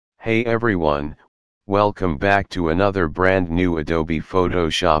Hey everyone, welcome back to another brand new Adobe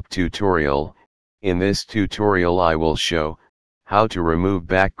Photoshop tutorial. In this tutorial I will show how to remove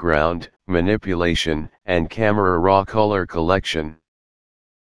background, manipulation, and camera raw color collection.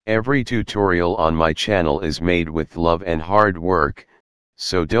 Every tutorial on my channel is made with love and hard work,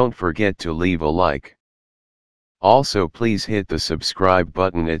 so don't forget to leave a like. Also please hit the subscribe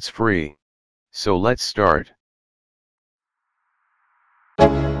button, it's free. So let's start.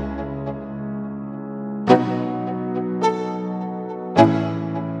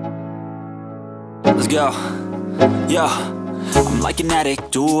 Let's go. Yo, I'm like an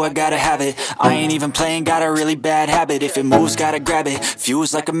addict, do I gotta have it. I ain't even playing, got a really bad habit. If it moves, gotta grab it,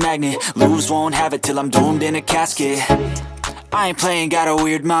 fuse like a magnet. Lose, won't have it till I'm doomed in a casket. I ain't playing, got a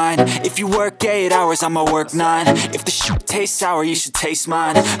weird mind. If you work 8 hours, I'ma work 9. If the shit tastes sour, you should taste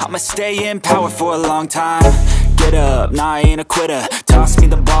mine. I'ma stay in power for a long time. Get up, nah, I ain't a quitter. Toss me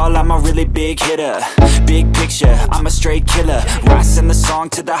the ball, I'm a really big hitter. Big picture, I'm a straight killer. Rising the song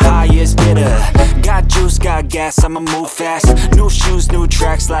to the highest bidder. Got juice, got gas, I'ma move fast. New shoes, new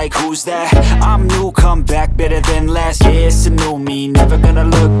tracks, like who's that? I'm new, come back, better than last. Yeah, it's a new me, never gonna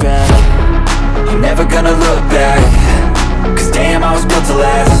look back. I'm never gonna look back. Cause damn, I was built to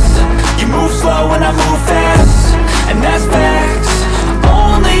last. You move slow and I move fast, and that's facts.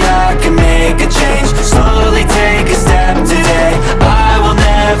 Only I can make a change. Slowly take a step today. I will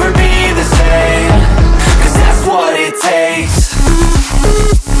never be the same. Cause that's what it takes.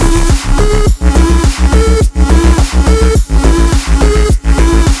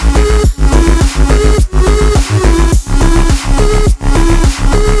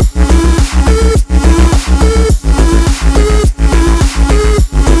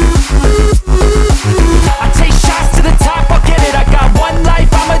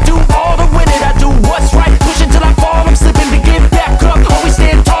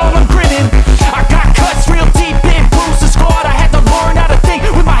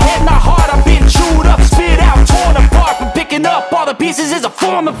 Pieces is a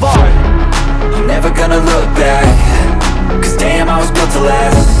form of art. I'm never gonna look back. Cause damn, I was built to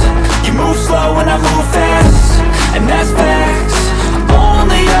last. You move slow and I move fast, and that's facts.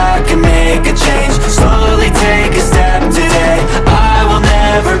 Only I can make a change. Slowly take a step today. I will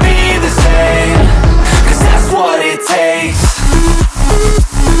never be the same. Cause that's what it takes.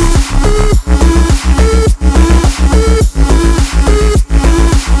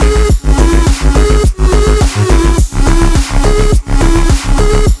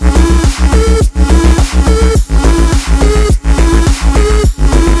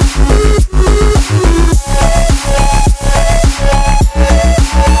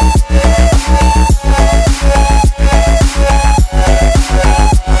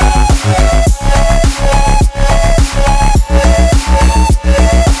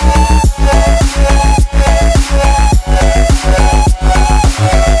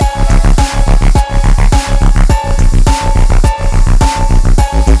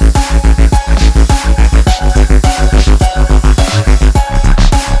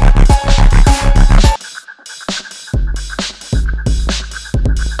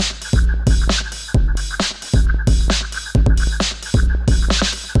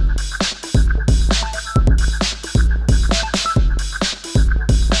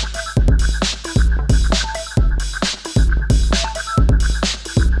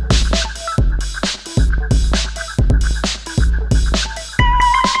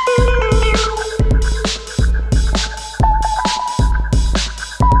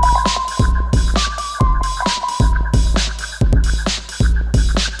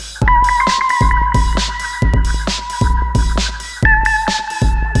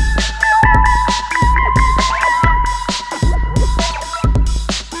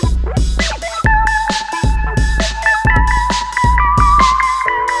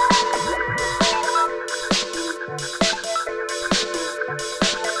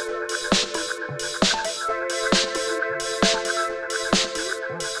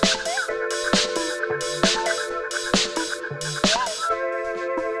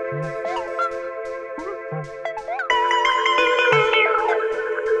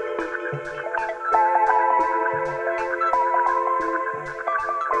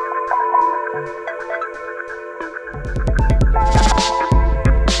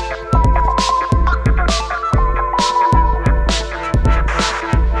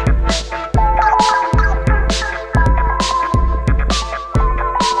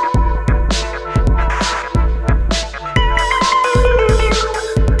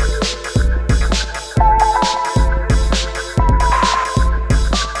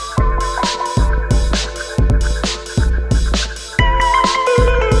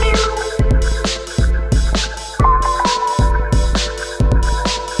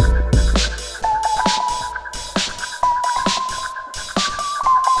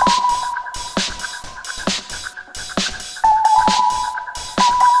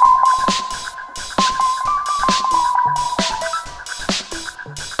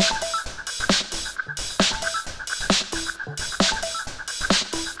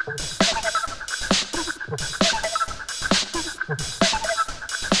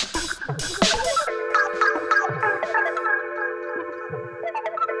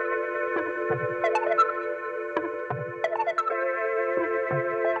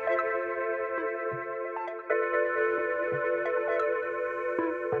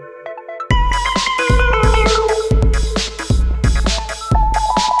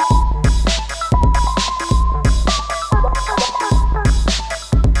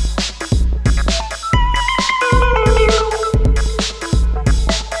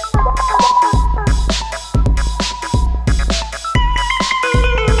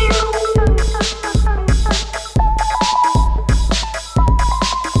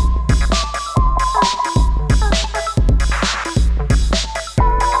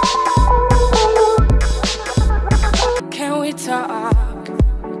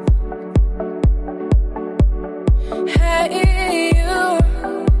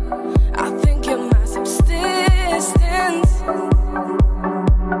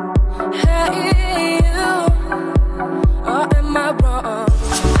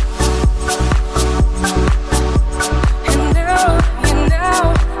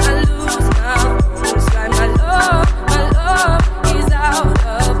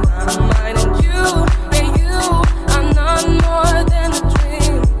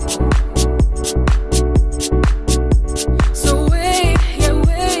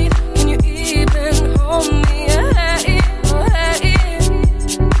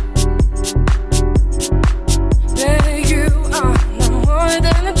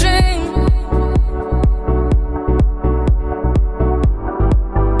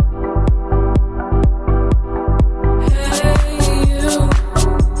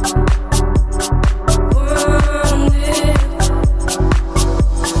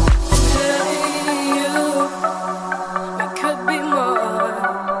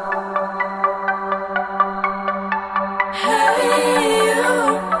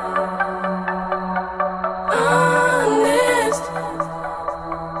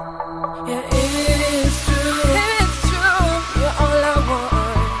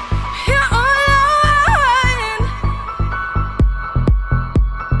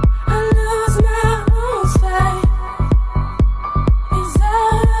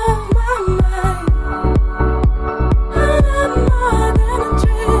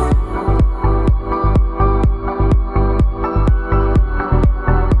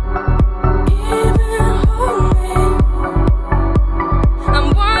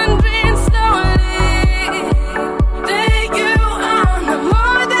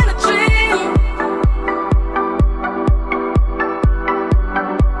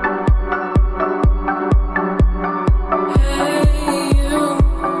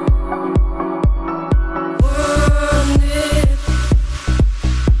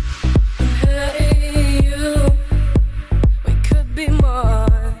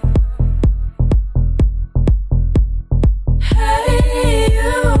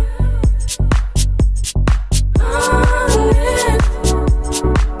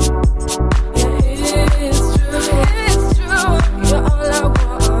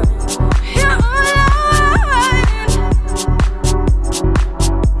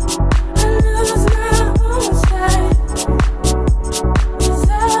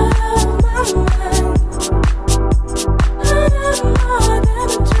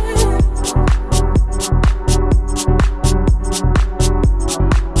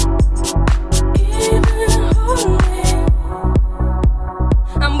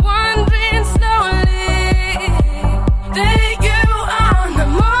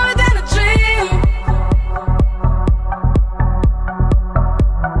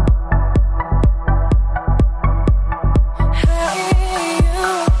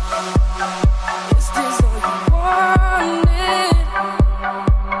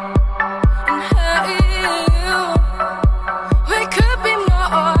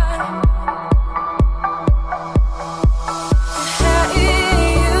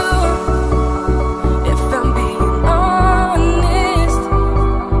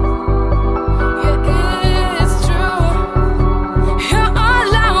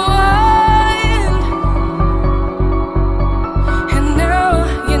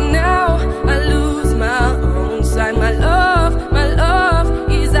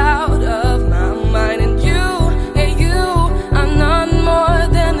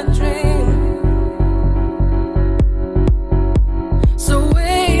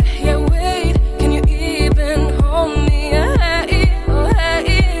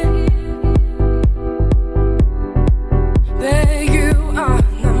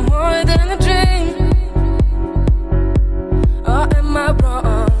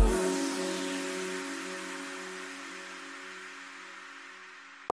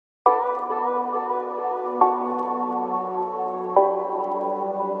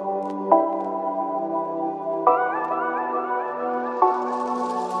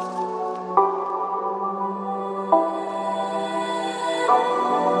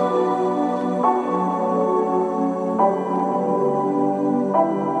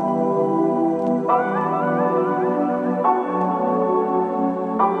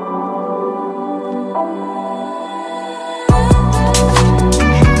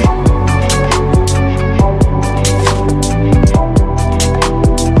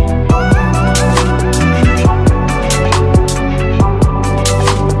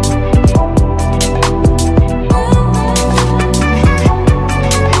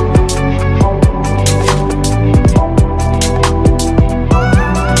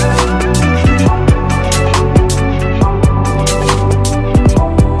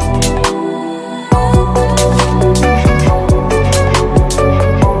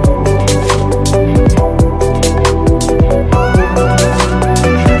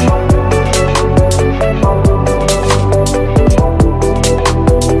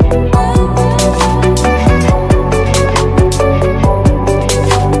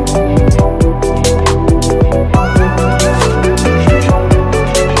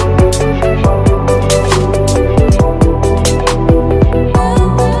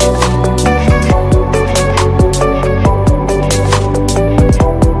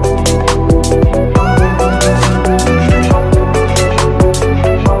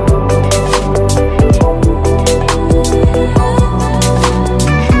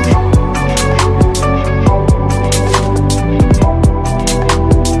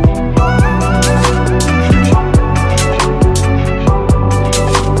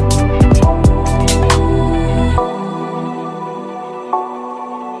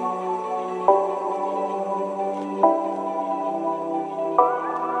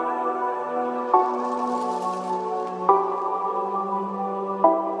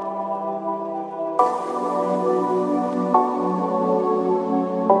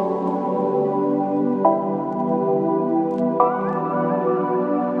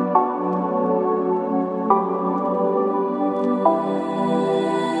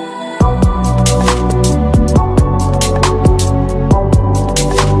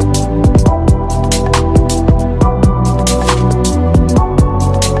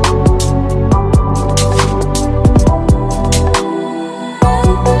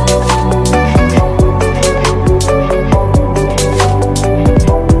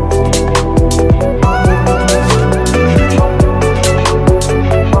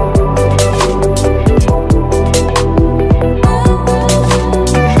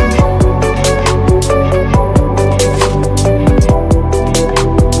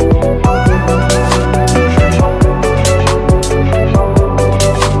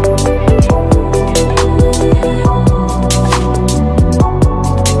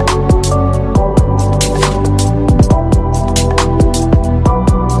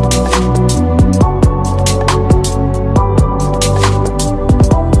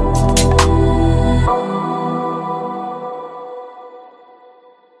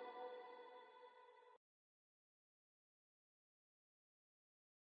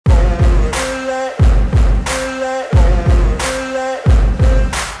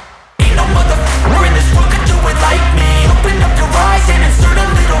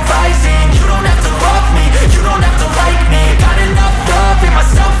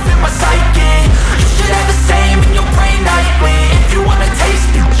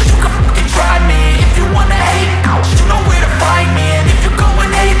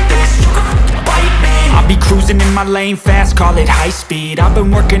 my lane fast, call it high speed. I've been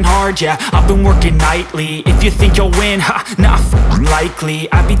working hard, yeah, I've been working nightly. If you think you'll win, ha, nah,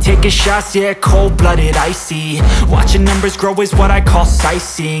 likely. I be taking shots, yeah, cold-blooded, icy. Watching numbers grow is what I call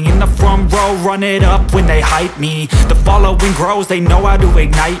sightseeing. In the front row, run it up when they hype me. The following grows, they know how to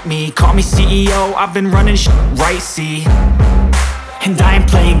ignite me. Call me CEO, I've been running shit right, see. And I ain't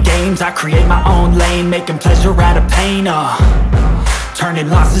playing games, I create my own lane, making pleasure out of pain, turning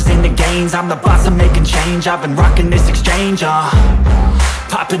losses into gains. I'm the boss, I'm making change. I've been rocking this exchange,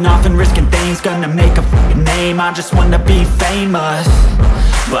 popping off and risking things. Gonna make a f***ing name. I just wanna be famous,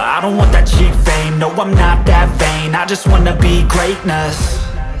 but I don't want that cheap fame. No, I'm not that vain. I just wanna be greatness.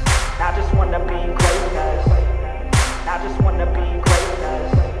 I just wanna be greatness. I just wanna be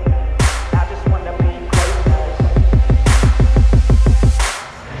greatness. I just wanna be greatness.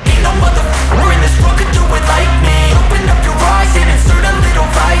 Ain't no motherfucker in this world could do it like me. Open up your eyes and insert a little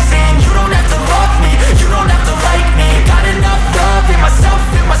rising. You don't have to love me, you don't have to like me. Got enough love in myself,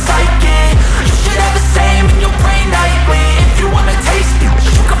 in my psyche. You should have the same in your brain nightly. If you wanna taste me,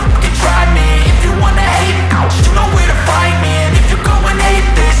 you can fucking try me. If you wanna hate me, you know where to find me. And if you go and hate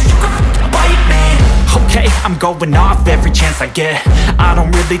this, you can fucking bite me. Okay, I'm going off every chance I get. I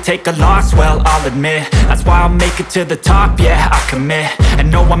don't really take a loss, well, I'll admit. That's why I'll make it to the top, yeah, I commit.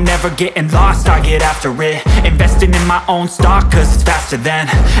 And no, I'm never getting lost, I get after it. Investing in my own stock, cause it's faster than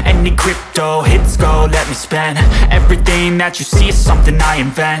any crypto hits go, let me spend. Everything that you see is something I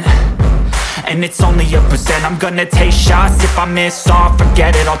invent, and it's only a percent. I'm gonna take shots, if I miss all,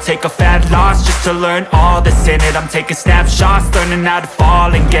 forget it. I'll take a fat loss just to learn all that's in it. I'm taking snapshots, learning how to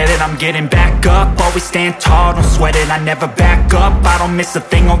fall and get it. I'm getting back up, always stand tall, don't sweat it. I never back up, I don't miss a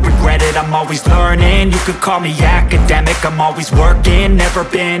thing or regret it. I'm always learning, you could call me academic. I'm always working, never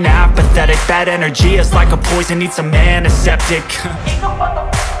been apathetic. Bad energy is like a poison, needs some antiseptic. Ain't nobody